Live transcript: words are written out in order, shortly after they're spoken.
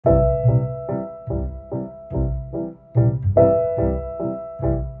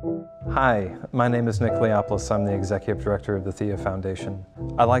Hi, my name is Nick Leopoulos. I'm the Executive Director of the Thea Foundation.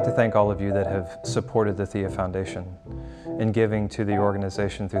 I'd like to thank all of you that have supported the Thea Foundation in giving to the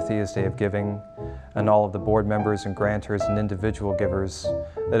organization through Thea's Day of Giving, and all of the board members and grantors and individual givers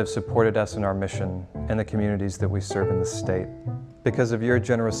that have supported us in our mission and the communities that we serve in the state. Because of your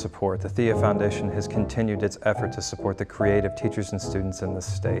generous support, the Thea Foundation has continued its effort to support the creative teachers and students in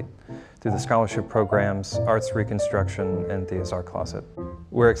this state through the scholarship programs, Arts Reconstruction, and Thea's Art Closet.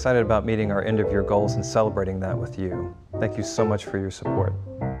 We're excited about meeting our end-of-year goals and celebrating that with you. Thank you so much for your support.